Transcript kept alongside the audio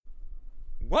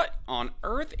What on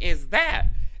earth is that?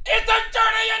 It's a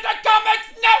Journey into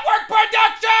Comics Network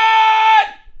production!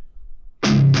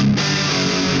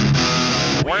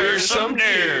 We're some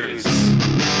dudes,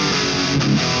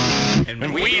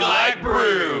 and we like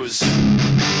brews.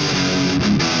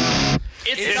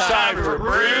 It's time for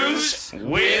Brews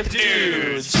with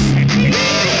Dudes.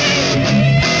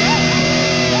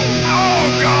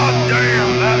 Oh,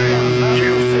 goddamn, that was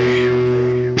juicy.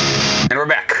 And we're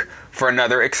back for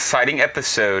another exciting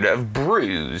episode of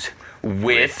Brews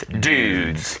with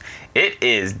Dudes. It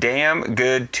is damn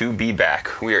good to be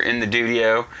back. We are in the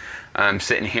studio. I'm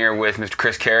sitting here with Mr.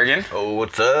 Chris Kerrigan. Oh,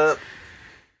 what's up?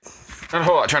 Not a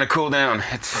whole lot, trying to cool down.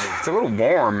 It's a little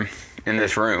warm in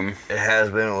this room. It has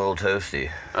been a little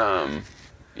toasty.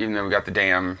 Even though we got the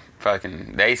damn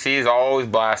fucking... The AC is always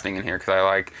blasting in here because I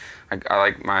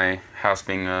like my house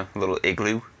being a little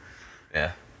igloo.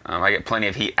 Yeah. I get plenty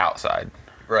of heat outside.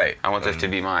 Right. I want this to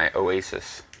be my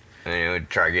oasis. And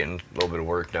try getting a little bit of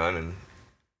work done and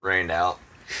rained out.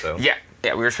 So. Yeah,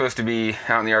 we were supposed to be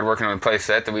out in the yard working on a play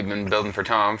set that we've been building for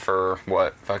Tom for,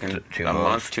 what, fucking 2 months?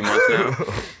 months. 2 months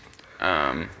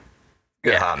now.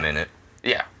 Good hot minute.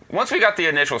 Yeah. Once we got the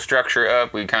initial structure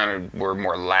up, we kind of were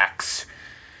more lax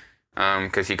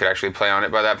because he could actually play on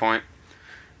it by that point.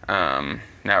 Now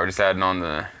we're just adding on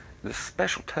the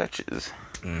special touches.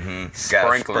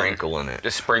 Sprinkling it.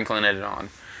 Just sprinkling it on.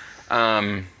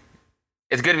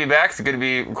 It's good to be back. It's good to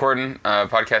be recording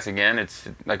podcast again. It's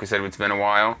like we said, it's been a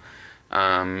while.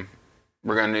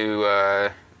 We're going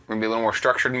to be a little more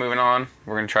structured moving on.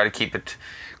 We're going to try to keep it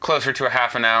closer to a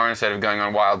half an hour instead of going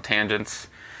on wild tangents.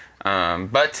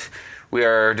 But we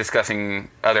are discussing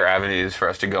other avenues for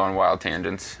us to go on wild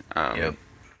tangents that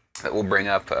we'll bring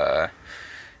up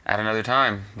at another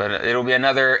time. But it'll be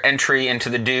another entry into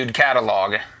the Dude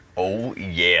catalog. Oh,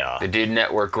 yeah. The Dude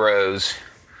Network grows.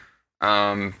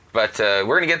 But we're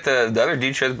going to get the other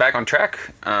Dude shows back on track.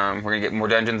 We're going to get more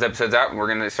Dungeons episodes out, and we're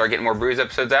going to start getting more Brews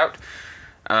episodes out.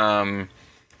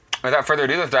 Without further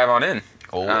ado, let's dive on in.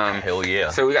 Oh, hell yeah.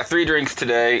 So we got 3 drinks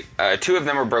today. 2 of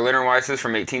them are Berliner Weisses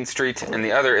from 18th Street, and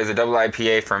the other is a double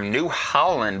IPA from New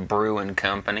Holland Brewing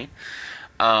Company.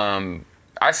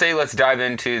 I say let's dive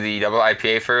into the double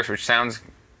IPA first, which sounds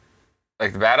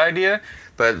like the bad idea,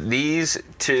 but these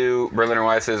 2 Berliner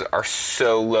Weisses are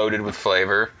so loaded with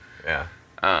flavor. Yeah.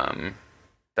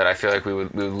 That I feel like we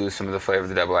would lose some of the flavor of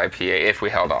the double IPA if we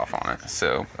held off on it.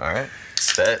 So, all right.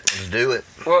 Let's do it.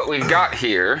 What we've got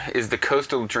here is the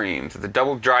Coastal Dreams, the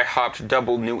double dry hopped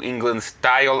double New England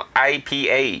style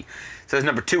IPA. It says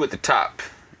number 2 at the top,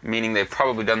 meaning they've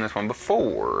probably done this one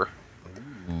before.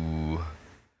 Ooh.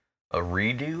 A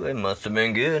redo? It must have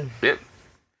been good. Yep.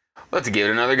 Let's give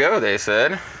it another go, they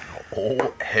said.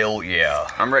 Oh, hell yeah.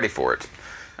 I'm ready for it.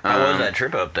 How was that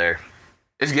trip up there?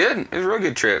 It's good. It was a real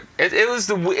good trip. It was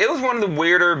one of the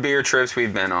weirder beer trips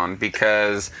we've been on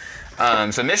because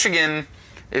so Michigan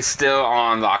is still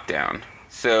on lockdown.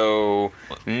 So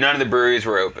none of the breweries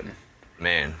were open.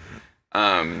 Man.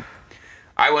 I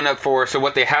went up for so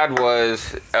what they had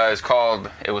was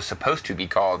it was supposed to be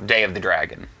called Day of the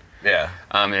Dragon. Yeah.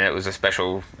 And it was a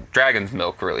special Dragon's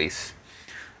Milk release.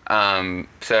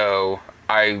 So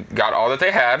I got all that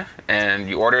they had, and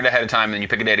you order it ahead of time, and then you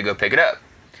pick a day to go pick it up.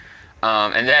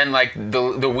 And then, like,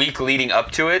 the week leading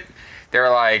up to it, they were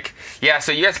like, yeah,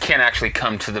 so you guys can't actually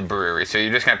come to the brewery, so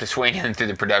you're just going to have to swing in through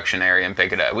the production area and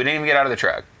pick it up. We didn't even get out of the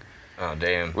truck. Oh,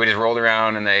 damn. We just rolled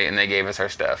around, and they gave us our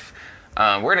stuff.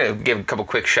 We're going to give a couple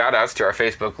quick shout-outs to our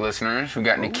Facebook listeners. We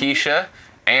got Nikisha,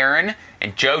 Aaron,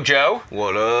 and JoJo.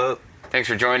 What up? Thanks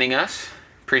for joining us.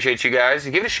 Appreciate you guys.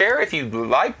 Give it a share if you'd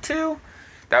like to.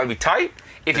 That would be tight.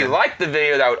 If you liked the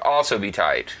video, that would also be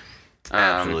tight.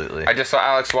 Absolutely. I just saw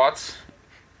Alex Watts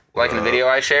liking the video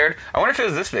I shared. I wonder if it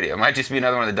was this video. It might just be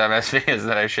another one of the dumbass videos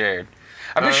that I shared.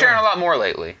 I've been sharing a lot more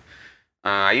lately.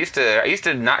 I used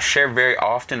to not share very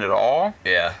often at all.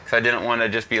 Yeah. Because I didn't want to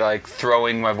just be like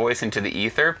throwing my voice into the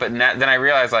ether. But then I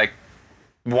realized, like,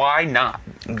 why not?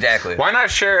 Exactly. Why not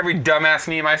share every dumbass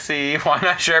meme I see? Why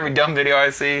not share every dumb video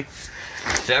I see?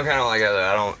 See, I'm kind of like that.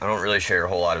 I don't really share a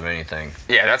whole lot of anything.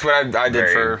 Yeah, that's what I did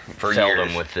Very for seldom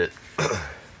years. with it.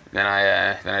 Then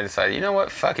I decided, you know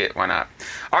what? Fuck it. Why not?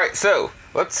 All right, so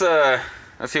let's see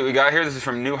what we got here. This is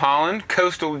from New Holland,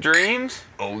 Coastal Dreams.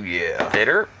 Oh yeah.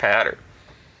 Pitter patter.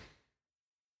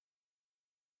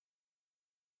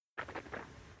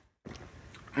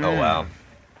 Oh wow.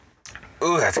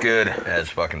 Ooh, that's good. That's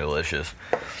fucking delicious.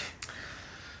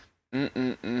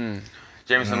 Jameson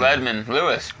Ledman,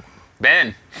 Lewis,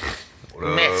 Ben,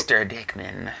 Mr.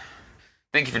 Dickman.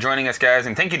 Thank you for joining us, guys,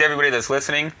 and thank you to everybody that's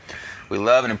listening. We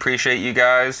love and appreciate you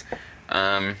guys.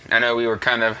 I know we were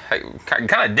kind of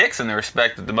dicks in the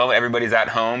respect that the moment everybody's at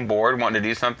home, bored, wanting to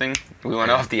do something, we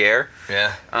went off the air.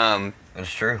 Yeah. That's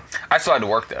true. I still had to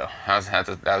work though. That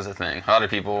was the thing. A lot of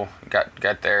people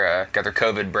got their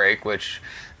COVID break, which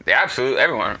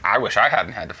everyone. I wish I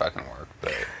hadn't had to fucking work,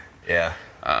 but yeah.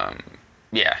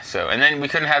 Yeah. So and then we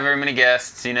couldn't have very many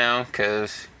guests,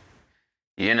 because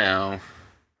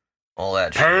all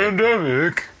that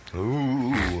pandemic.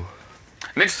 Ooh.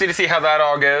 I'm interested to see how that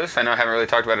all goes. I know I haven't really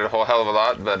talked about it a whole hell of a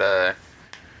lot, but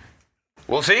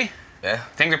we'll see. Yeah.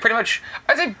 Things are pretty much,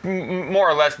 I think, more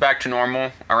or less back to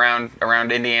normal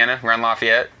around Indiana, around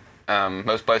Lafayette.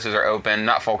 Most places are open,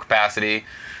 not full capacity.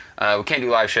 We can't do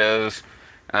live shows.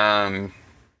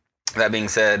 That being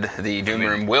said, the Doom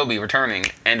Room will be returning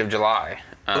end of July.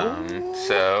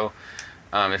 So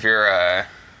if your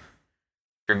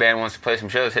band wants to play some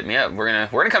shows, hit me up. We're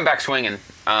gonna come back swinging.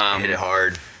 Hit it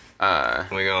hard.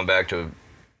 We going back to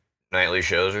nightly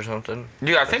shows or something?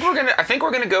 Dude, I think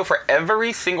we're gonna go for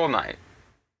every single night.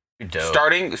 Dope.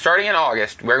 Starting in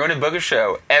August, we're going to book a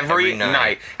show every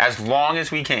night as long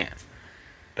as we can.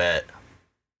 Bet.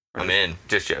 I'm in.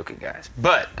 Just joking, guys.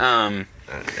 But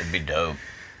that'd be dope.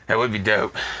 That would be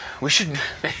dope. We should.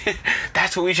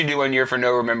 That's what we should do one year for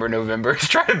No Remember November. Is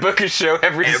try to book a show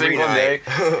every single night. day.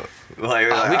 We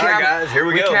can have, guys, here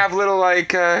we go. We can have little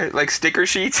like sticker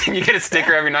sheets, and you get a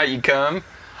sticker every night you come.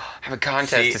 Have a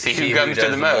contest to see who comes to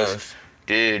the most.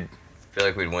 Dude, I feel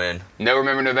like we'd win. No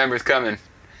Remember November's coming.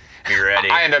 Be ready.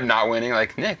 I end up not winning.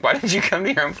 Like, Nick, why didn't you come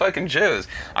to your own fucking shows?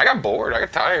 I got bored. I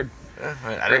got tired.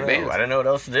 I didn't know what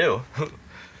else to do.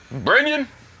 Brendan,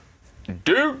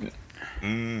 dude.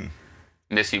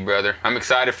 Miss you, brother. I'm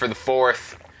excited for the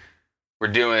 4th. We're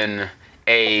doing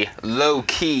a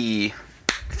low-key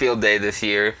field day this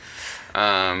year.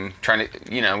 Trying to,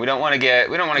 we don't want to get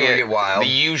wild. The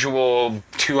usual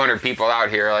 200 people out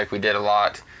here like we did a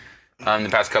lot the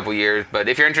past couple years. But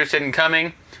if you're interested in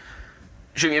coming,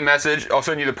 shoot me a message. I'll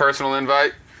send you the personal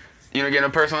invite. Get a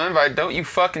personal invite. Don't you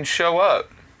fucking show up.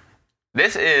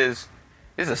 This is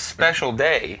a special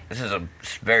day. This is a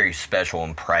very special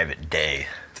and private day.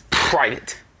 It's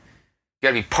private. You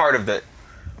gotta be part of the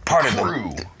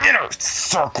crew. The inner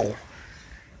circle.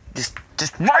 Just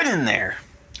right in there.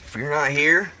 If you're not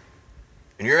here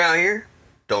and you're out here,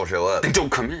 don't show up. Then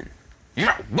don't come in. You're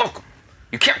not welcome.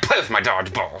 You can't play with my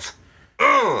dodgeballs.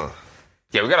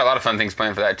 Yeah, we got a lot of fun things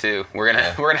planned for that too. We're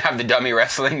gonna have the dummy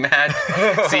wrestling match.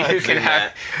 See who can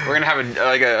have. We're gonna have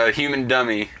a human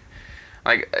dummy,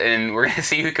 and we're gonna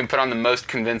see who can put on the most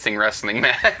convincing wrestling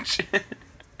match.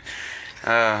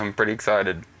 I'm pretty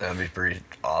excited. That'd be pretty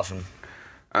awesome.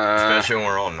 Especially when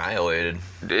we're all annihilated.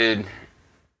 Dude,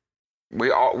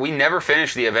 we never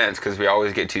finish the events because we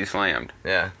always get too slammed.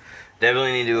 Yeah,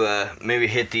 definitely need to maybe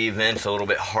hit the events a little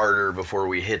bit harder before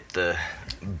we hit the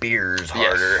beers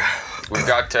harder. Yes. We've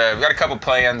got a couple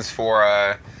plans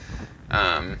for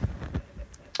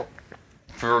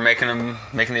making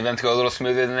the events go a little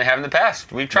smoother than they have in the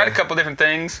past. We've tried a couple different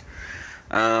things.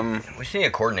 We just need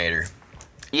a coordinator.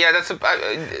 Yeah, that's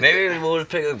maybe we'll just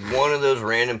pick one of those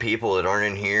random people that aren't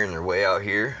in here and they're way out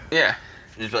here. Yeah,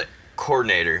 just be like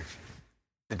coordinator.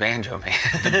 The Banjo Man.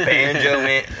 The Banjo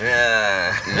Man.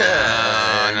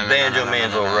 No, Banjo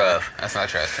Man's a little rough. Let's not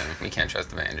trust him. We can't trust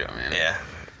the Banjo Man. Yeah.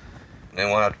 Then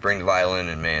we'll have to bring the violin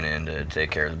and man in to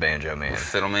take care of the Banjo Man. The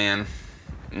Fiddle Man.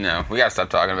 No, we gotta stop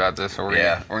talking about this, or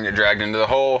we're gonna get dragged into the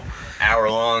whole hour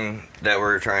long that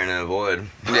we're trying to avoid.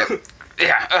 Yep.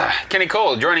 Yeah. Kenny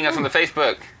Cole joining us on the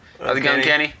Facebook. How's it going,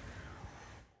 Kenny?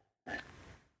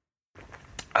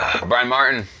 Brian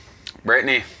Martin,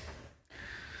 Brittany.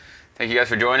 Thank you guys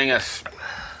for joining us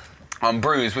on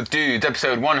Brews with Dudes,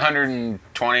 episode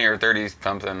 120 or 30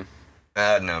 something.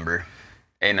 Odd number.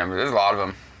 A number. There's a lot of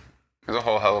them. There's a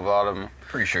whole hell of a lot of them.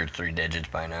 Pretty sure it's 3 digits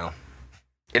by now.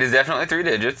 It is definitely 3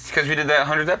 digits because we did that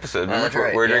 100th episode. Remember? That's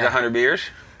right, We're drinking 100 beers.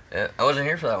 Yeah, I wasn't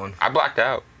here for that one. I blacked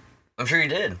out. I'm sure you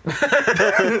did.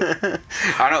 I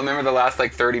don't remember the last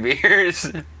 30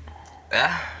 beers.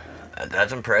 Yeah,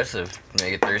 that's impressive.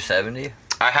 Make it through 70.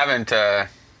 I haven't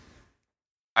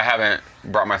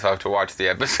brought myself to watch the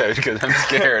episode because I'm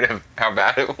scared of how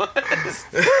bad it was.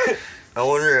 I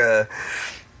wonder,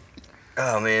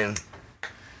 oh man.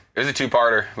 It was a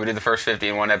 2-parter. We did the first 50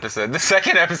 in one episode. The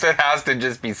second episode has to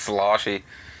just be sloshy.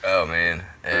 Oh man.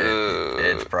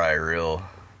 It's probably real.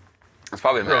 It's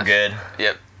probably a mess. Real good.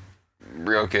 Yep.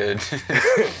 Real good.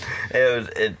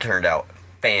 It turned out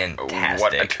fantastic.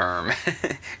 What a term.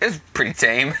 It was pretty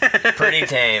tame. Pretty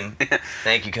tame.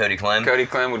 Thank you, Cody Clem. Cody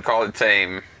Clem would call it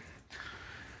tame.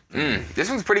 This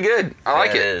one's pretty good. I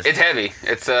like it it. is. It's heavy.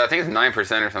 It's I think it's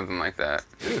 9% or something like that.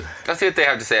 Let's see what they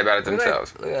have to say about it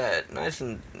themselves. Look at that. Nice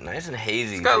and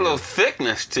hazy. It's got a little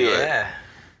thickness to it. Yeah.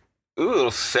 Ooh, a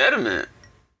little sediment.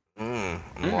 I'm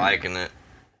liking it.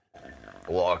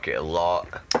 Like it a lot.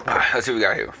 Let's see what we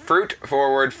got here. Fruit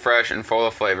forward, fresh, and full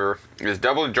of flavor. This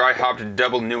double dry hopped,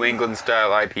 double New England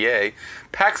style IPA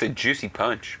packs a juicy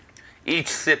punch. Each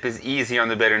sip is easy on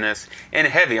the bitterness and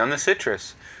heavy on the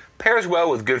citrus. Pairs well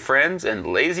with good friends and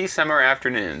lazy summer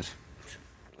afternoons.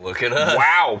 Look at us.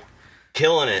 Wow.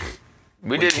 Killing it.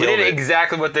 We did killed it.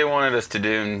 exactly what they wanted us to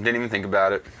do and didn't even think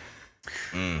about it.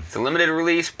 It's a limited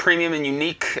release, premium and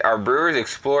unique. Our brewers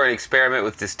explore and experiment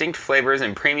with distinct flavors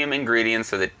and premium ingredients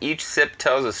so that each sip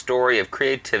tells a story of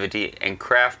creativity and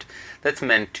craft that's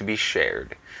meant to be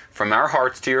shared. From our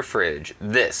hearts to your fridge,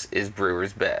 this is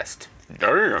Brewer's Best.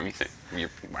 Damn, you think?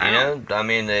 Wow. You know, I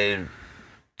mean,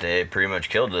 they pretty much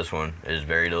killed this one. It is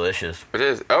very delicious. It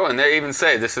is. Oh, and they even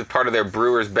say this is part of their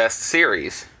Brewer's Best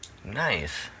series.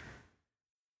 Nice.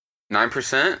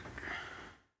 9%?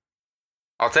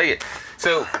 I'll take it.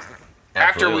 So,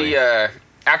 Absolutely.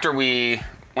 after we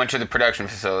went to the production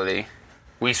facility,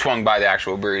 we swung by the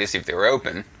actual brewery to see if they were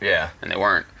open, Yeah. and they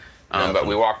weren't. But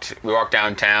we walked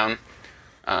downtown.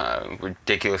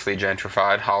 Ridiculously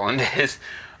gentrified Holland is.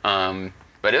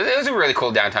 But it was a really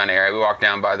cool downtown area. We walked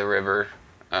down by the river,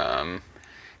 and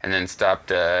then stopped.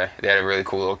 They had a really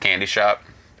cool little candy shop.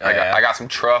 I got some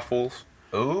truffles.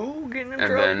 Ooh, getting them And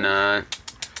trouble. then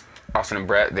Austin and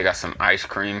Brett, they got some ice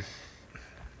cream.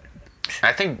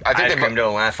 I think Ice they cream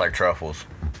don't last like truffles.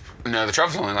 No, the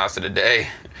truffles only lasted a day.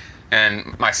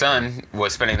 And my son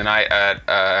was spending the night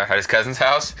at his cousin's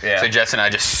house. Yeah. So Jess and I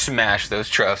just smashed those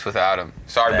truffs without him.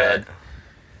 Sorry, Bad.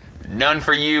 bud. None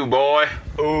for you, boy.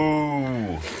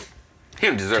 Ooh. He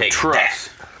didn't deserve Take truffs.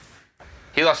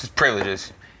 He lost his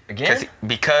privileges. Again?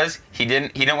 Because he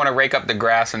didn't want to rake up the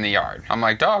grass in the yard. I'm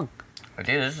like, dog,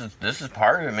 Dude, this is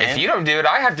part of it, man. if you don't do it,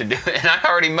 I have to do it. And I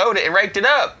already mowed it and raked it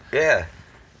up. Yeah.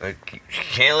 Like, you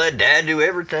can't let Dad do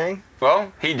everything.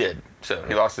 Well, he did. So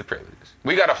he lost his privileges.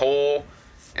 We got a hole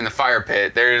in the fire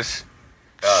pit. There's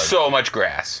so much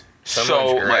grass.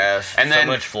 So much grass. And then,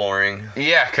 so much flooring.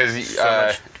 yeah, because So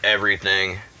much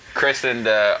everything. Chris and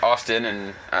Austin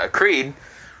and Creed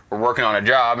were working on a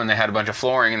job, and they had a bunch of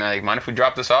flooring, and they're like, mind if we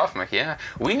drop this off? I'm like, yeah.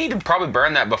 We need to probably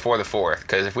burn that before the 4th,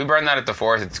 because if we burn that at the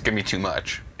 4th, it's going to be too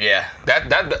much. Yeah.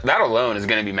 That alone is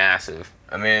going to be massive.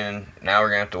 I mean, now we're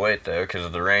going to have to wait, though, because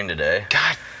of the rain today.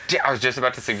 God damn, I was just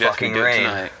about to suggest Fucking we do it rain.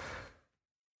 tonight.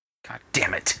 God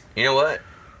damn it. You know what?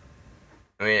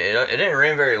 I mean, it didn't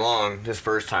rain very long this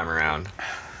first time around.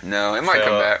 No, it might So,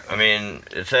 come back. I mean,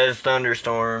 it says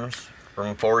thunderstorms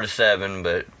from 4 to 7,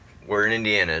 but we're in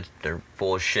Indiana. They're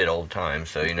full of shit all the time,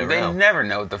 so you never They know. never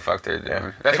know what the fuck they're doing.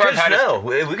 It That's why could I've had to... snow.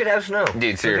 We could have snow. Dude,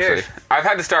 Who seriously. cares? I've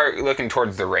had to start looking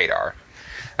towards the radar.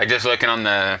 Like, just looking on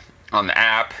the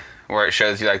app where it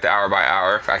shows you, like, the hour by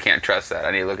hour. I can't trust that.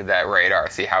 I need to look at that radar,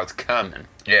 see how it's coming.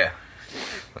 Yeah.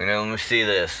 You know, let me see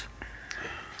this.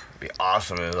 It'd be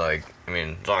awesome if, like, I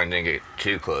mean, as long as it didn't get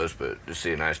too close, but to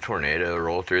see a nice tornado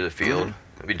roll through the field,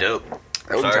 it'd be dope.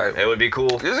 That would be Sorry, tight. it would be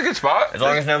cool. This is a good spot. As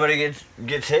long as nobody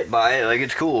gets hit by it, like,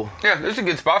 it's cool. Yeah, this is a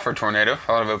good spot for a tornado.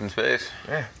 A lot of open space.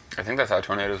 Yeah. I think that's how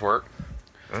tornadoes work.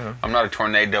 Uh-huh. I'm not a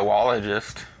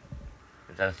tornadoologist.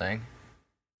 Is that a thing?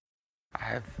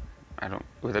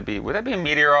 Would that be a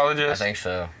meteorologist? I think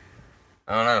so.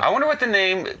 I don't know. I wonder what the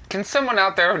name... Can someone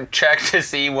out there check to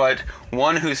see what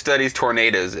one who studies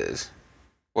tornadoes is?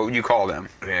 What would you call them?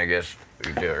 I mean, I guess we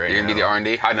could do it right You're now. going to be the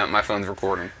R&D? Hide up, my phone's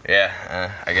recording.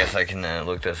 Yeah, I guess I can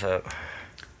look this up.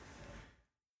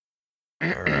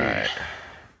 Alright.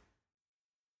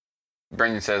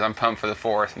 Brendan says, I'm pumped for the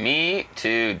 4th. Me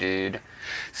too, dude.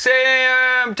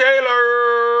 Sam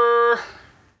Taylor!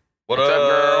 What's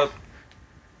up,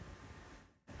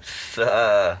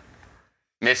 girl?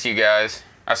 Miss you guys.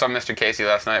 I saw Mr. Casey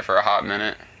last night for a hot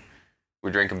minute.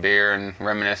 We drink a beer and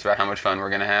reminisce about how much fun we're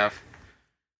going to have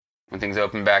when things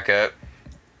open back up.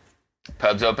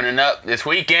 Pub's opening up this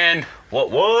weekend.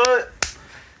 What?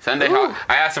 Sunday. I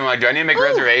asked him, like, do I need to make a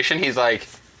reservation? He's like,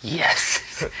 yes.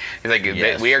 He's like,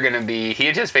 Yes. we are going to be... He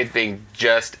anticipates being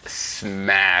just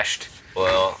smashed.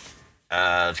 Well,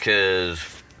 it's because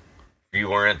you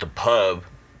weren't at the pub.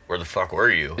 Where the fuck were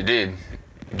you?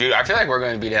 Dude, I feel like we're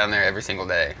going to be down there every single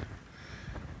day.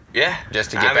 Yeah.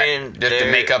 Just to get back, just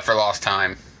to make up for lost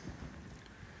time.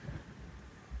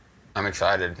 I'm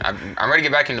excited. I'm ready to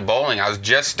get back into bowling. I was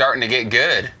just starting to get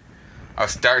good. I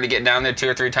was starting to get down there 2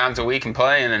 or 3 times a week and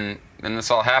playing, and then this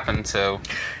all happened, so...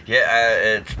 Yeah,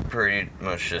 it's pretty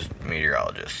much just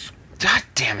meteorologists. God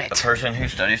damn it. The person who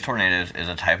studies tornadoes is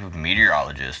a type of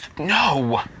meteorologist.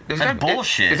 No. That's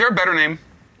bullshit. Is there a better name?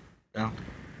 No.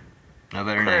 No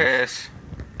better names. Chris.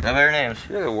 No better names.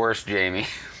 You're the worst, Jamie.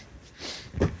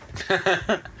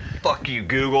 Fuck you,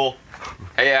 Google.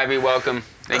 Hey, Abby, welcome.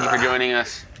 Thank you for joining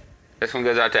us. This one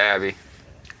goes out to Abby.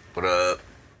 What up?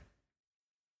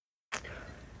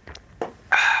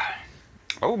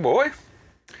 Oh, boy.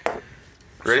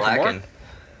 Ready for more? Slacking.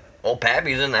 Old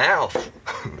Pappy's in the house.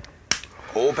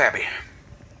 Old Pappy.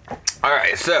 All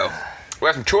right, so we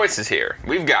have some choices here.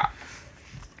 We've got,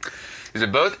 these are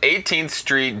both 18th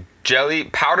Street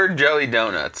powdered jelly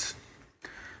donuts.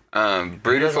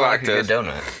 Brewed with Like a good lactose.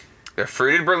 donut. They're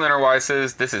fruited Berliner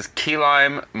Weisses. This is key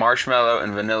lime, marshmallow,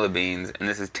 and vanilla beans. And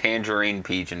this is tangerine,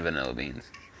 peach, and vanilla beans.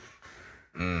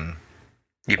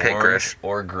 You pick, Orange Chris.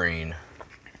 or green.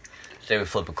 Say we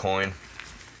flip a coin.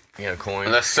 You got a coin?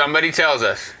 Unless somebody tells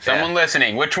us. Someone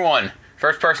listening. Which one?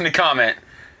 First person to comment.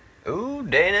 Ooh,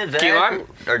 Dana, Zach. Key lime?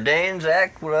 Or Dane,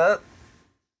 Zach, what up?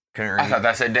 Couldn't read. I thought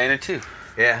that said Dana, too.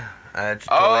 Yeah. That's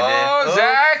Oh, totally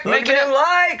Zach, look making at them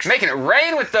likes. Making it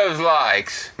rain with those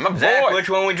likes. My Zach, boy. which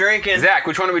one we drinking? Zach,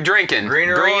 which one are we drinking? Green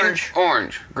or orange?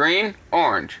 Orange. Green,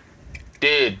 orange.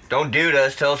 Dude, Don't dude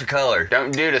us, tell us a color.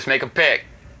 don't do this. Make a pick.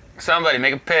 Somebody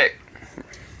make a pick.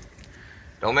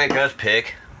 Don't make us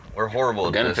pick. We're horrible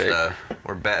at gonna this pick. stuff.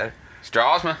 We're bad.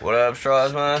 Strasma. What up,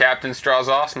 Strasma? Captain Straws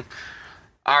awesome.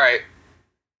 All right.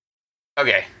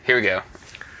 Okay, here we go.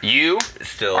 You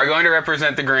Still. are going to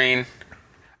represent the green.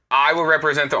 I will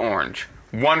represent the orange.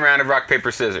 One round of rock,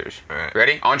 paper, scissors. All right.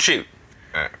 Ready? On shoot.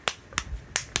 All right.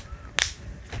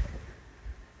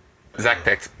 Zach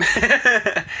picked.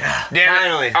 Damn it.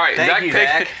 Finally. All right, Thank Zach you,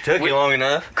 picked. Zach. Took you long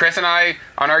enough. Chris and I,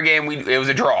 on our game, it was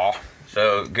a draw.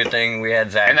 So, good thing we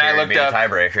had Zach And then I here to looked be the up-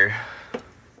 tiebreaker.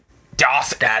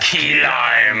 Das Key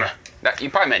Lime. You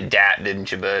probably meant Dat,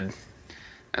 didn't you, bud?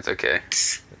 That's okay.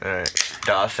 Alright.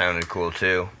 Das sounded cool,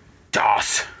 too.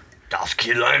 Das. Das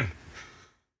Key Lime.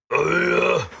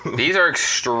 Oh, yeah. These are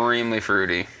extremely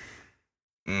fruity.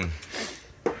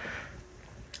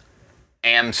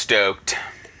 Am stoked.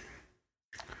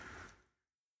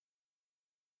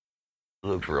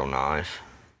 Looks real nice.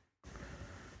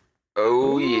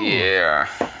 Oh, yeah.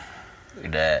 Look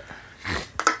at that.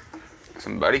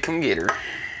 Somebody come get her.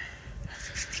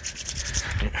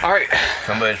 All right.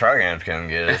 Somebody's probably going to have to come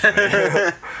get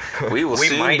us. We will We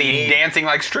soon might be need- dancing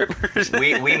like strippers.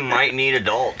 we might need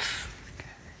adults.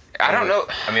 I don't know.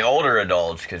 I mean, older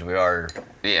adults, because we are,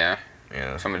 Yeah. you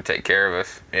know, Somebody to take care of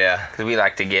us. yeah, Because we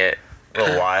like to get a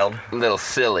little wild. a little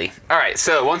silly. All right,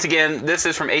 so once again, this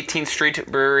is from 18th Street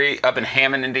Brewery up in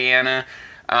Hammond, Indiana.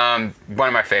 One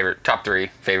of my top 3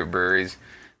 favorite breweries.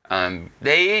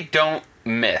 They don't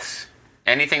miss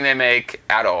anything they make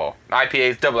at all.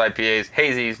 IPAs, double IPAs,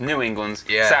 hazies, New Englands,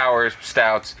 Yeah. sours,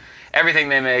 stouts, everything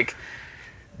they make,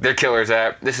 they're killers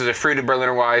at. This is a fruited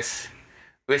Berliner Weiss.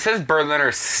 It says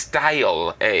Berliner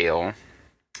style ale.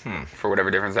 For whatever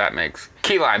difference that makes.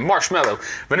 Key lime, marshmallow,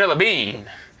 vanilla bean.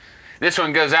 This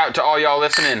one goes out to all y'all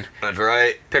listening. That's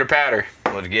right. Pitter patter.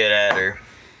 Let's get at her.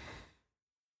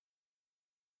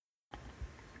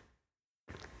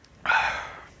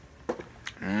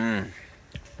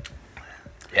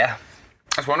 Yeah.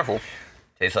 That's wonderful.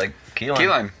 Tastes like key lime. Key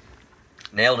lime.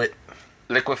 Nailed it.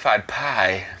 Liquefied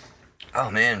pie.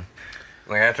 Oh, man.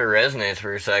 Like after it resonates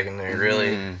for a second, it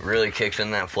really kicks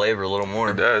in that flavor a little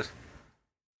more. It does.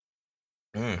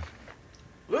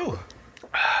 Ooh.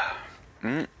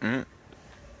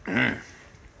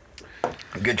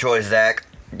 Good choice, Zach.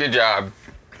 Good job.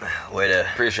 Way to.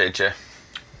 Appreciate you.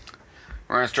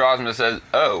 Ryan Strasman says,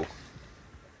 oh.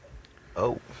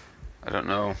 Oh. I don't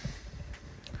know.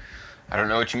 I don't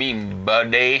know what you mean,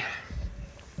 buddy.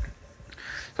 So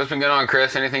what's been going on,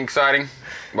 Chris? Anything exciting?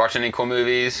 Watching any cool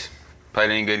movies?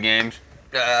 Played any good games?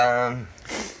 No,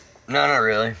 not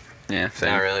really. Yeah, same.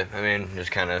 Not really. I mean,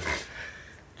 just kind of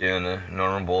doing the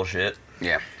normal bullshit.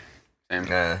 Yeah. Same.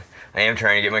 I am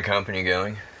trying to get my company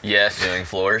going, Yes. doing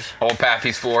floors. Old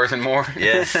Pappy's Floors and more.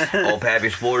 Yes, Old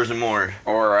Pappy's Floors and more.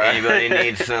 Or Anybody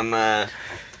needs some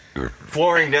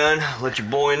flooring done, let your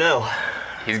boy know.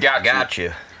 He's got Got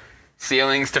you.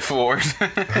 ceilings to floors.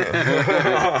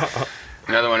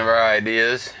 Another one of our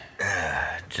ideas.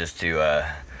 Just to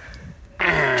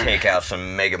take out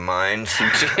some mega minds.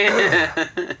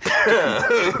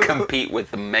 Compete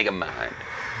with the Megamind.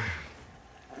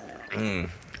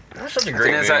 That's such a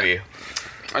great That's that- movie.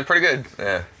 That's pretty good.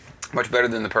 Yeah. Much better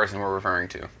than the person we're referring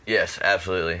to. Yes,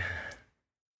 absolutely.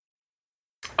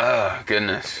 Oh,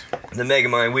 goodness. The mega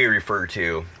mind we refer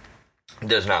to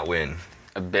does not win.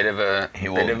 A bit of a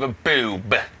will-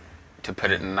 boob, to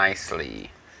put it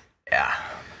nicely. Yeah.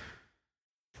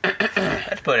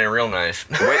 That's putting it real nice.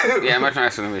 Yeah, much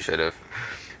nicer than we should have.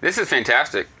 This is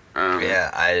fantastic. Yeah,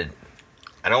 I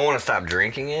don't want to stop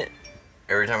drinking it.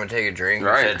 Every time I take a drink,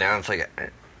 Right. I set it down. It's like I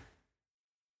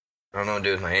don't know what to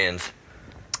do with my hands.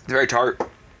 It's very tart,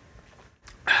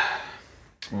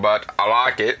 but I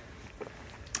like it.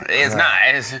 It's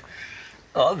nice.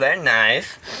 Oh, very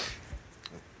nice.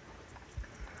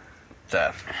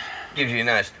 So, gives you a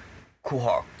nice cool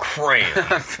hot cram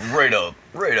right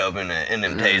up in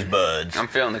them taste buds. I'm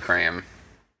feeling the cram.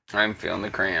 I'm feeling the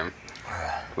cram.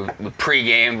 We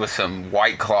pre-gamed with some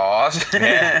White Claws.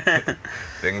 Yeah.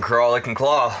 They can crawl, they can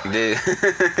claw. Dude.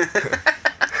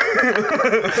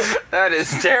 That is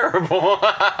terrible.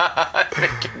 They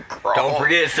can crawl. Don't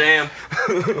forget, Sam.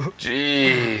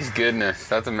 Jeez, goodness,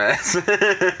 that's a mess.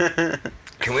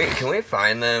 Can we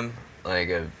find them like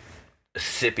a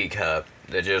sippy cup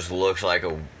that just looks like a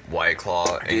White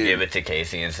Claw and Dude. give it to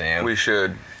Casey and Sam? We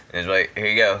should. And it's like, here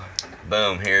you go.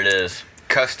 Boom, here it is.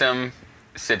 Custom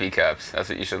sippy cups. That's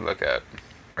what you should look up.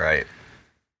 Right.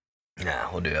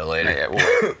 Nah, we'll do that later.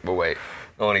 Yeah, we'll wait.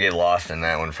 I want to get lost in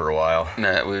that one for a while.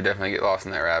 No, we would definitely get lost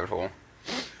in that rabbit hole.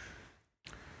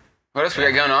 What else we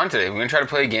got going on today? We gonna try to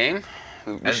play a game?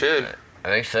 We should. I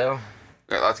think so.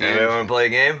 We got lots of Anybody games. want to play a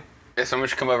game? Yeah, someone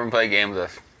should come over and play a game with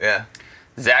us. Yeah.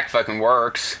 Zach fucking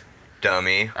works.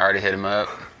 Dummy. I already hit him up.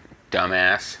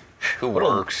 Dumbass. Who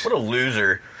works? What a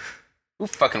loser. Who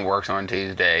fucking works on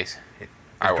Tuesdays?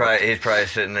 I work. He's probably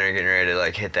sitting there getting ready to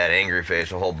like hit that angry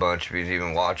face a whole bunch if he's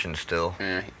even watching still.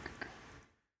 Yeah.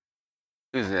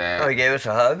 Who's that? Oh, he gave us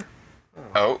a hug?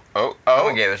 Oh.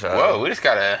 Someone gave us a hug. Whoa, we just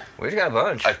got We just got a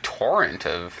bunch. a torrent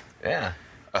of Yeah.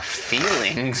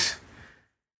 feelings.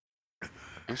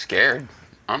 I'm scared.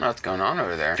 I don't know what's going on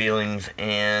over there. Feelings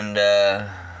and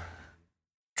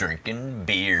drinking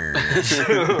beers.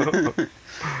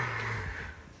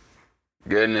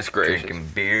 Goodness gracious.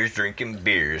 drinking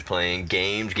beers, playing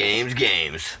games.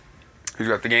 Who's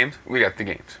got the games? We got the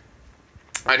games.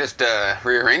 I just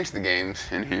rearranged the games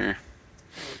in here.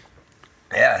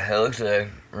 Yeah, it looks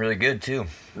really good too.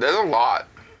 There's a lot.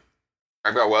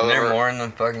 I've got well Is there over... more in the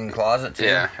fucking closet too?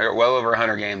 Yeah, I got well over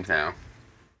 100 games now.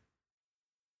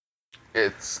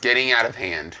 It's getting out of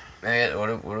hand. Man, what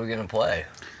are we gonna play?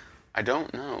 I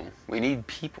don't know. We need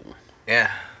people.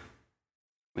 Yeah.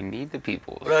 We need the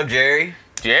people. What up, Jerry?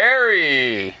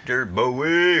 Jerry! Dirt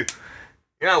Bowie.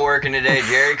 You're not working today,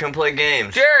 Jerry. Come play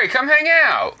games. Jerry, come hang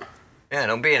out! Yeah,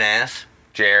 don't be an ass.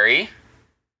 Jerry.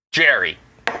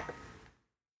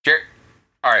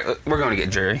 Alright, we're going to get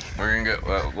Jerry. We're gonna go.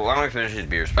 Well, why don't we finish these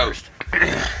beers first?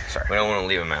 Sorry. We don't want to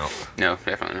leave them out. No,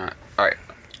 definitely not. Alright,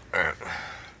 All right.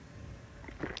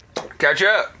 catch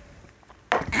up.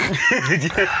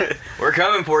 We're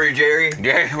coming for you, Jerry.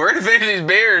 Yeah, we're going to finish these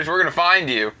beers. We're going to find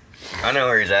you. I know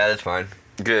where he's at. It's fine.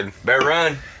 Good. Better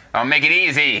run. I'll make it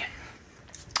easy.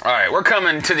 Alright, we're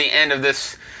coming to the end of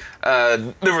this,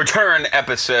 the return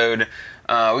episode.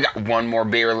 We got one more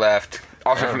beer left.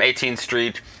 Also from 18th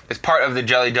Street. It's part of the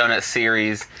Jelly Donut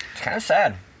series. It's kind of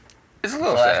sad. It's a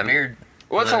little The last sad. beer.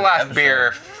 What's the the last episode.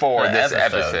 beer for The this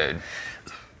episode. episode?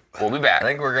 We'll be back. I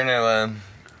think we're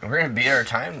gonna beat our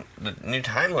time, the new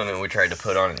time limit we tried to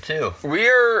put on it too.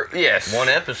 Yes. One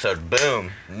episode,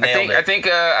 boom, nailed I it. think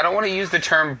I don't want to use the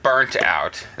term burnt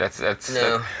out. That's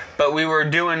No. but we were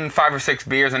doing 5 or 6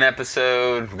 beers an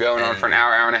episode, going on for an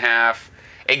hour and a half.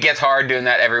 It gets hard doing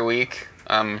that every week.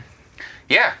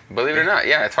 Yeah, believe it or not,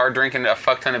 yeah, it's hard drinking a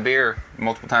fuck ton of beer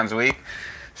multiple times a week.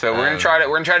 So we're gonna try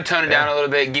to tone it down a little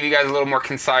bit, give you guys a little more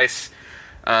concise.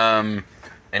 And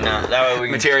that way we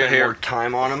can Material spend here. more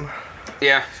time on them.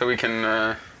 Yeah, so we can.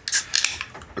 Then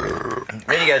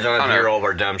you guys don't have to hear all of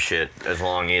our dumb shit as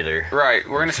long either. Right,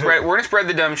 we're gonna spread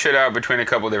the dumb shit out between a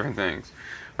couple different things.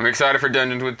 I'm excited for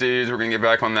Dungeons with Dudes. We're gonna get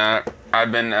back on that.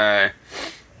 I've been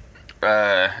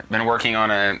working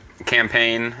on a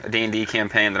campaign, a D&D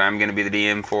campaign that I'm gonna be the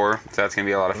DM for. So that's gonna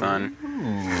be a lot of fun.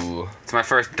 Ooh. It's my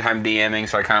first time DMing,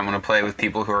 so I kind of want to play with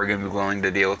people who are gonna be willing to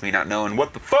deal with me not knowing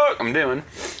what the fuck I'm doing.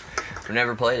 I've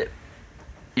never played it.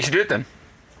 You should do it then.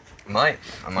 I might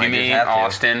You, just me, have to.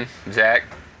 Austin, Zach.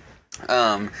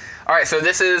 All right, so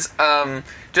this is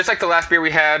just like the last beer we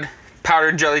had,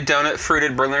 powdered jelly donut,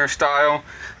 fruited Berliner style.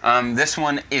 This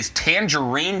one is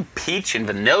tangerine, peach, and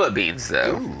vanilla beans,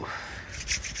 though. Ooh.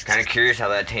 Kind of curious how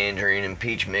that tangerine and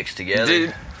peach mix together.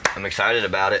 Dude. I'm excited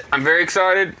about it. I'm very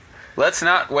excited. Let's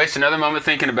not waste another moment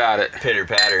thinking about it. Pitter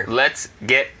patter. Let's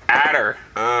get at her.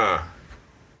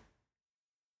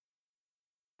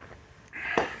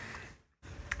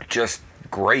 Just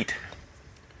great.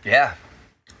 Yeah.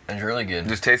 That's really good.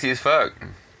 Just tasty as fuck.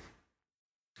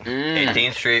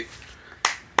 18th Street.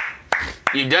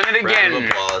 You've done it Round of again.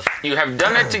 applause. You have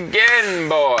done it again,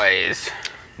 boys.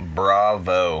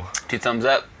 Bravo. 2 thumbs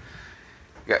up.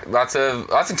 Got lots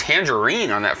of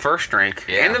tangerine on that first drink,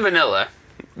 Yeah. and the vanilla.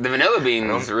 The vanilla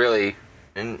beans really.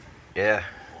 And yeah.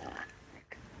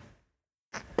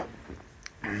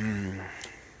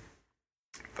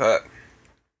 But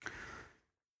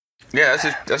yeah,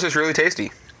 that's just really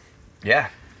tasty. Yeah.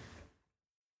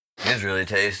 It's really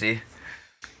tasty.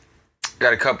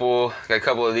 Got a couple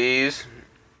of these,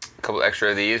 a couple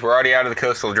extra of these. We're already out of the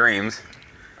Coastal Dreams.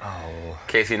 Oh.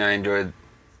 Casey and I enjoyed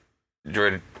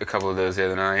a couple of those the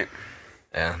other night.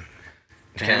 Yeah.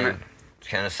 Damn it. It's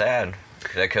kind of sad.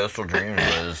 'Cause that Coastal Dream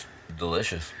was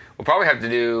delicious. We'll probably have to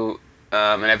do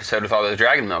an episode with all those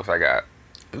dragon milks I got.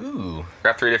 Ooh.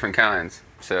 Got 3 different kinds.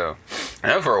 So I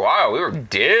know for a while we were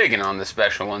digging on the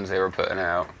special ones they were putting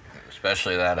out.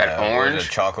 Especially that, That what was orange?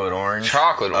 it, chocolate orange.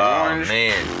 Chocolate orange. Oh,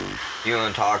 man. You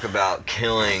want to talk about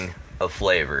killing a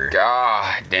flavor.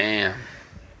 God damn.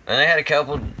 And they had a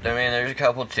couple, there's a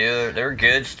couple too. They were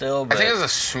good still, I but think it was a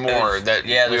s'more that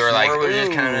the we were like, s'more was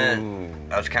just ooh.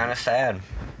 I was kind of sad.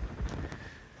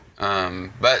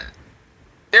 But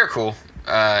they're cool.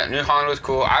 New Holland was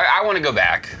cool. I want to go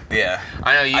back. Yeah.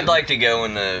 I know you. I'd like to go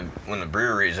when the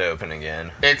brewery's open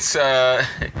again. It's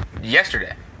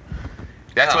yesterday.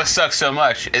 That's Oh. what sucks so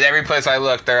much. At every place I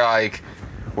look, they're like,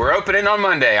 "We're opening on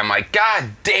Monday." I'm like, "God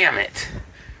damn it!"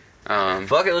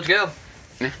 Fuck it, let's go.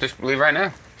 Just leave right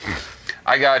now.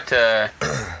 I got.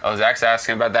 Zach's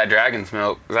asking about that dragon's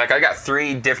milk. Zach, I got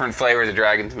 3 different flavors of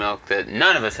dragon's milk that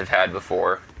none of us have had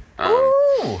before.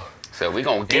 Ooh. So we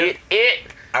gonna get it.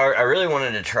 I really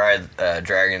wanted to try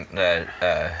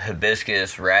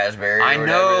hibiscus raspberry. I or whatever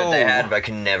know. that they had, but I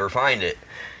could never find it.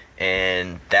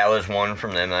 And that was one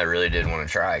from them that I really did want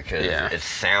to try because it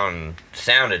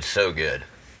sounded so good.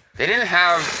 They didn't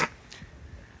have.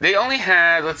 They only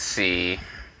had. Let's see.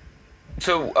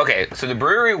 So the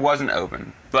brewery wasn't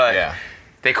open, but Yeah.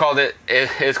 they called it.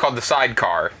 It's called the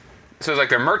Sidecar. So it was like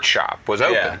their merch shop was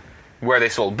open, Yeah. where they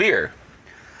sold beer.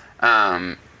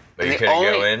 But you couldn't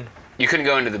go in? You couldn't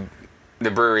go into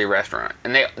the brewery restaurant,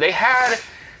 and they had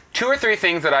 2 or 3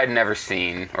 things that I'd never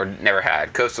seen or never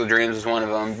had. Coastal Dreams was one of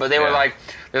them, but they were Yeah. like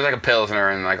there's like a Pilsner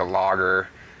and like a lager.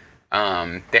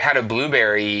 They had a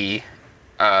blueberry.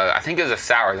 I think it was a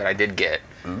sour that I did get.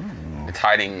 Ooh. It's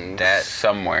hiding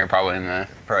somewhere, probably in the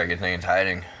Probably a good thing it's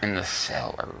hiding.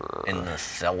 cellar. In the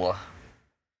cellar.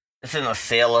 It's in the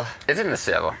cellar. It's in the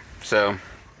cellar. So,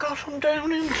 Got some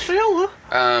down in the cellar.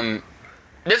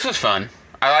 this was fun.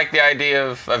 I like the idea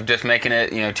of just making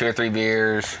it, 2 or 3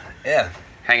 beers, Yeah.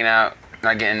 hanging out,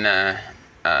 not getting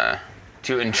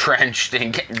too entrenched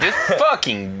and just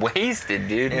fucking wasted,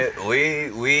 dude.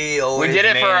 We always We did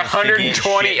it for managed to get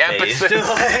 120 shit-faced. episodes.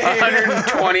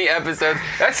 120 episodes.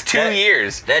 That's 2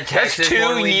 years. that That's Texas 2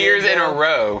 one we years did, in a though,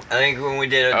 row. I think when we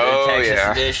did the Texas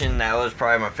edition, that was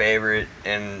probably my favorite,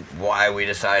 and why we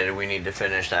decided we need to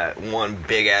finish that one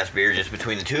big ass beer just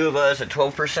between the 2 of us at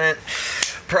 12%.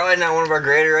 Probably not one of our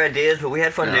greater ideas, but we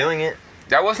had fun doing it.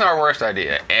 That wasn't our worst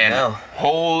idea. And No.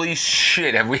 holy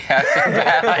shit, have we had some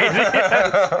bad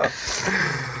ideas.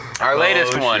 Our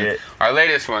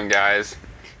latest one, guys,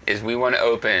 is we want to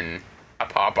open a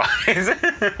Popeyes.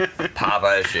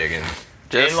 Popeyes chicken.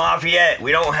 Just- In Lafayette,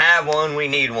 we don't have one. We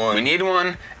need one. We need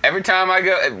one. Every time I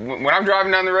go, when I'm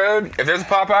driving down the road, if there's a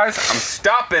Popeyes, I'm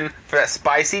stopping for that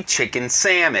spicy chicken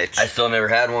sandwich. I still never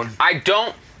had one. I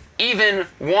don't even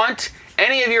want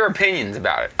any of your opinions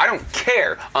about it. I don't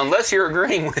care unless you're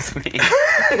agreeing with me.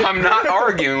 I'm not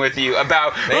arguing with you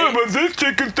about, oh, but this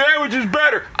chicken sandwich is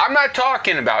better. I'm not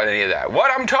talking about any of that. What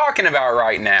I'm talking about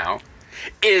right now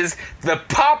is the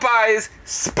Popeyes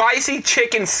spicy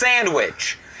chicken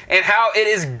sandwich and how it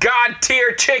is God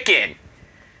tier chicken.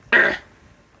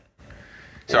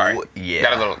 Sorry. Yeah.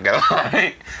 Got a little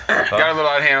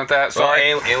out of hand with that.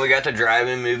 Sorry. Well, and we got the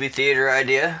drive-in movie theater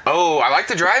idea. Oh, I like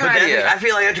the driving But idea. I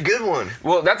feel like that's a good one.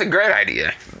 Well, that's a great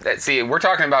idea. See, we're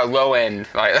talking about low end,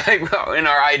 like in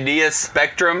our idea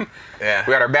spectrum. Yeah.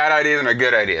 We got our bad ideas and our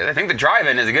good ideas. I think the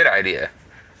drive-in is a good idea.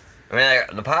 I mean,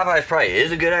 like, the Popeyes probably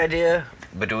is a good idea,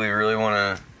 but do we really want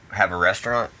to have a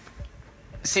restaurant?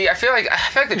 See, I feel like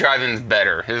the drive-in's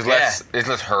better. There's less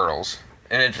hurdles.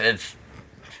 And it's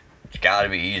got to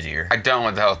be easier. I don't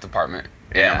want the health department.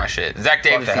 Yeah. My shit. Zach the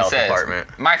Davidson health says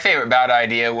department. my favorite bad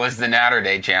idea was the Natter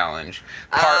Day challenge,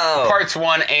 parts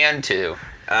 1 and 2.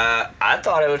 I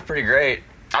thought it was pretty great.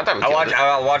 I thought we killed it.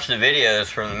 I watched the videos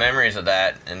from the memories of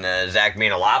that, and Zach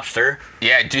being a lobster.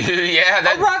 Yeah, dude. Yeah,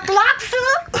 that. rock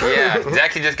lobster. Yeah,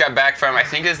 Zach just got back from I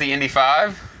think it's the Indy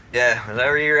 5. Yeah, was that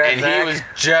where you were at, And Zach? he was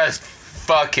just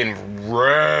fucking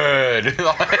red.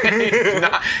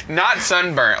 Like, not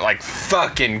sunburnt, like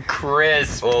fucking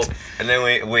crisp. Well, and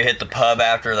then we hit the pub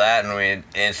after that, and we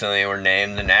instantly were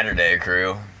named the Natterday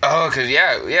crew. Oh, cause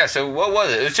yeah. So what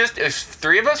was it? It was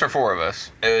 3 of us or 4 of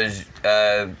us. It was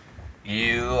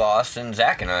you, Austin,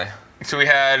 Zach, and I. So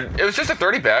it was just a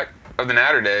 30-pack of the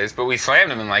Natterdays, but we slammed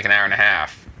them in like an hour and a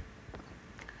half.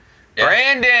 Yeah.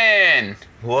 Brandon!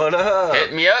 What up?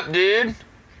 Hit me up, dude.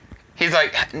 He's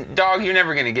like, dog, you're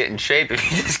never gonna get in shape if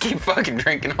you just keep fucking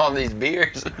drinking all these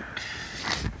beers.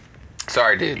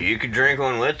 Sorry, dude. You could drink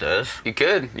one with us. You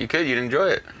could. You'd enjoy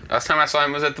it. Last time I saw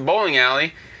him was at the bowling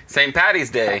alley, St.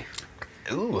 Patty's Day.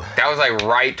 Ooh. That was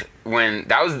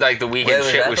like the weekend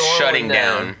shit was shutting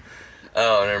down.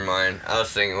 Oh, never mind. I was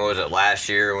thinking, what was it, last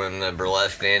year when the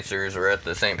burlesque dancers were at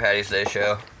the St. Patty's Day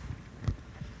show?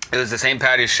 It was the St.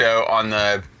 Patty's show on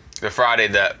the Friday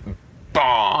that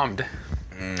bombed.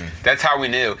 That's how we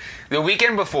knew. The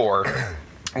weekend before,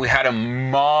 we had a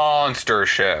monster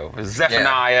show.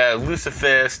 Zephaniah,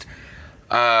 Lucifist,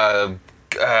 Grave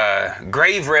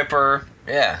Ripper.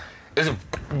 Yeah. It was a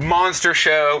monster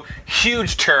show,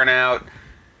 huge turnout.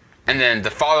 And then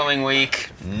the following week,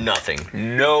 nothing.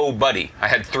 Nobody. I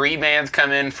had 3 bands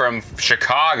come in from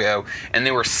Chicago, and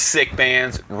they were sick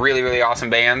bands, really, really awesome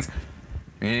bands.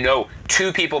 No,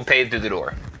 2 people paid through the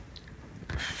door.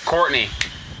 Courtney,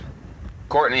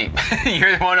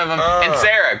 you're one of them. And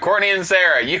Sarah, Courtney and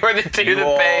Sarah, you are the 2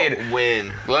 that paid.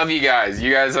 Win. Love you guys.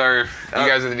 You guys are the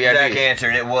VIPs. Zach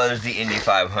answered. It was the Indy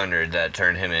 500 that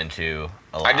turned him into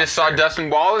a lobster. I just saw Dustin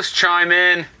Wallace chime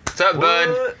in. What's up, bud?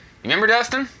 You remember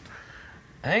Dustin?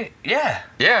 Hey, yeah.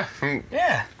 Yeah.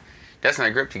 Yeah. Dustin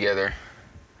and I grew up together.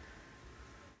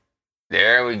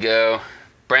 There we go.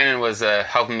 Brandon was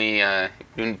helping me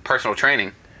doing personal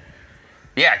training.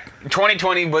 Yeah,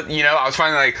 2020, but I was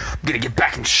finally like, I'm gonna get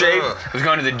back in shape. I was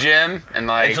going to the gym, and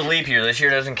like, it's a leap year. This year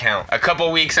doesn't count. A couple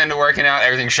weeks into working out,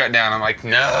 everything shut down. I'm like,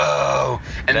 no.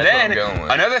 And That's then what I'm going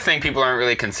with. Another thing people aren't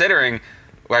really considering,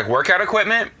 like workout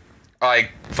equipment,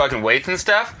 like fucking weights and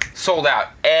stuff, sold out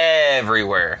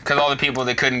everywhere because all the people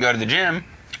that couldn't go to the gym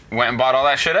went and bought all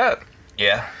that shit up.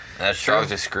 Yeah, that's So true. I was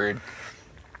just screwed.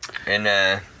 And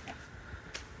where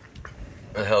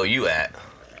the hell you at?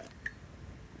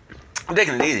 I'm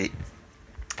taking it easy.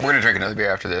 We're gonna drink another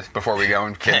beer after this before we go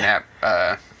and kidnap.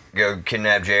 Go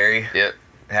kidnap Jerry. Yep.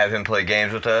 Have him play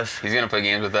games with us. He's gonna play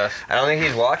games with us. I don't think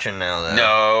he's watching now, though.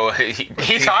 No,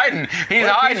 he's hiding. He's What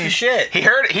a hiding. piece of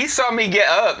shit. He saw me get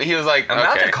up. He was like, I'm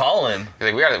about okay. to call him.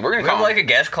 He's like, we're gonna We call have him. like a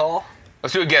guest call.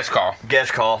 Let's do a guest call.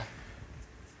 Guest call.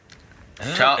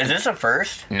 Is this a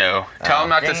first? No. Tell him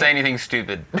not to dang say it. anything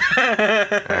stupid. All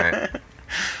right.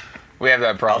 We have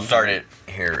that problem. I'll start it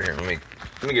here. Let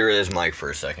me get rid of this mic for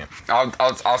a second.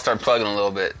 I'll start plugging a little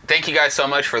bit. Thank you guys so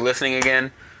much for listening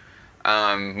again.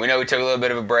 We know we took a little bit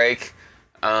of a break,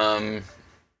 but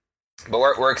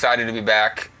we're excited to be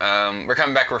back. We're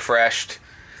coming back refreshed.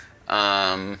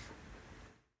 Different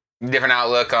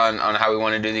outlook on how we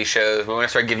want to do these shows. We want to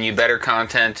start giving you better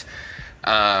content.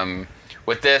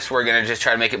 With this, we're going to just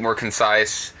try to make it more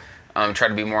concise, try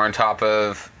to be more on top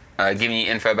of giving you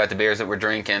info about the beers that we're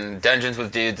drinking. Dungeons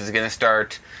with Dudes is going to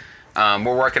start.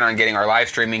 We're working on getting our live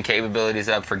streaming capabilities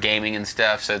up for gaming and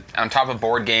stuff. So on top of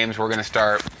board games, we're going to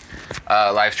start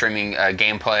live streaming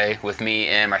gameplay with me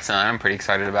and my son. I'm pretty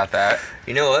excited about that.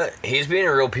 You know what? He's being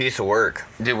a real piece of work.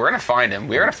 Dude, we're going to find him.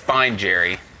 We're going to find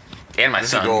Jerry and my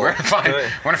son. goal. We're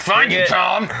going to find you,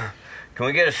 Tom. Can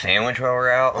we get a sandwich while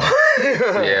we're out?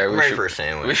 Yeah, I'm ready for a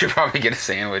sandwich. We should probably get a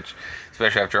sandwich,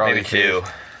 especially after all Maybe these 2. years.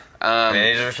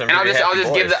 These are some And pretty hefty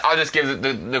boys. I'll just give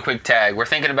the quick tag. We're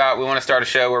thinking about, we want to start a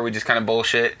show where we just kind of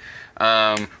bullshit. We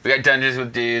got Dungeons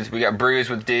with Dudes. We got Brews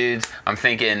with Dudes. I'm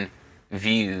thinking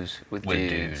Views with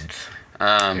Dudes.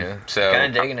 So kind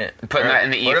of digging it. Putting that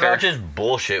in the ether. What about just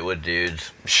bullshit with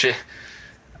dudes? Shit.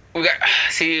 We got.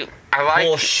 See, I like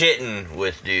Bullshitting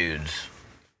with dudes.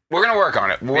 We're gonna work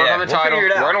on it. We'll work on the we'll title. figure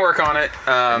it out. We're gonna work on it.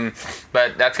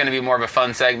 But that's gonna be more of a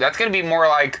fun segment. That's gonna be more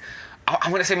like, I'm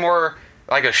gonna say more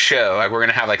like a show. Like we're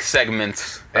gonna have like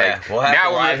segments. Yeah, Like, we'll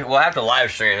have to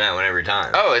live stream that one every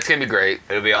time. Oh, it's gonna be great.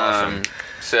 It'll be awesome.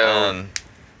 So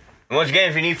Once again,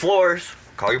 if you need floors,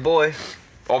 call your boy.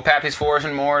 Old Pappy's Floors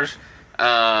and Moors.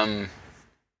 Yeah,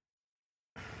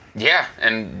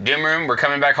 and Doom Room, we're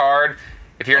coming back hard.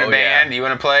 If you're in a band, you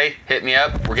want to play, hit me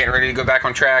up. We're getting ready to go back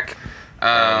on track.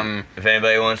 If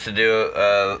anybody wants to do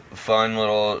a fun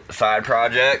little side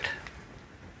project,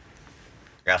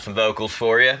 got some vocals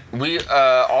for you. We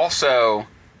also,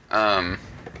 what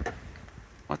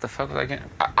the fuck was I getting?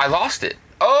 I lost it.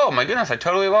 Oh my goodness, I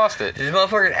totally lost it. This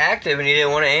motherfucker's active and he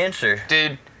didn't want to answer.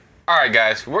 Dude, All right,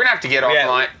 guys, we're gonna have to get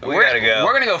offline. We gotta go.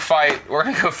 We're gonna go fight. We're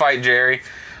gonna go fight Jerry.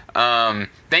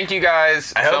 Thank you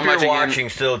guys I so hope much you're again. watching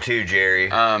still too, Jerry.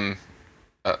 The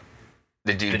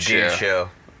Dude the Show. Dude Show.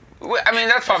 I mean,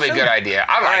 that's probably a good idea.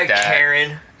 I like All right, that.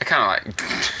 Karen. I kind of like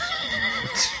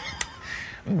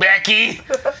Becky.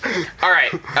 All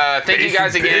right, thank you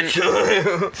guys again.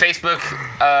 Facebook,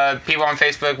 people on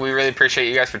Facebook, we really appreciate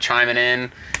you guys for chiming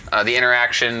in. The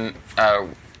interaction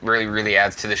really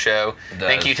adds to the show.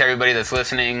 Thank you to everybody that's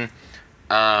listening.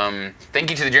 Thank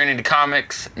you to the Journey to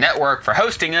Comics Network for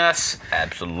hosting us.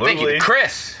 Absolutely. Thank you to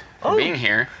Chris for being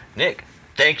here. Nick,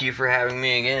 thank you for having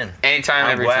me again. Anytime,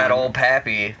 I'm every glad time. old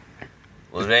Pappy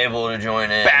was able to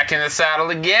join in. Back in the saddle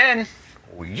again.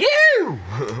 You!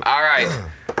 All right.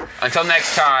 Until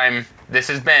next time, this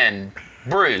has been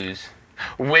Brews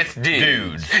with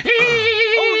Dudes.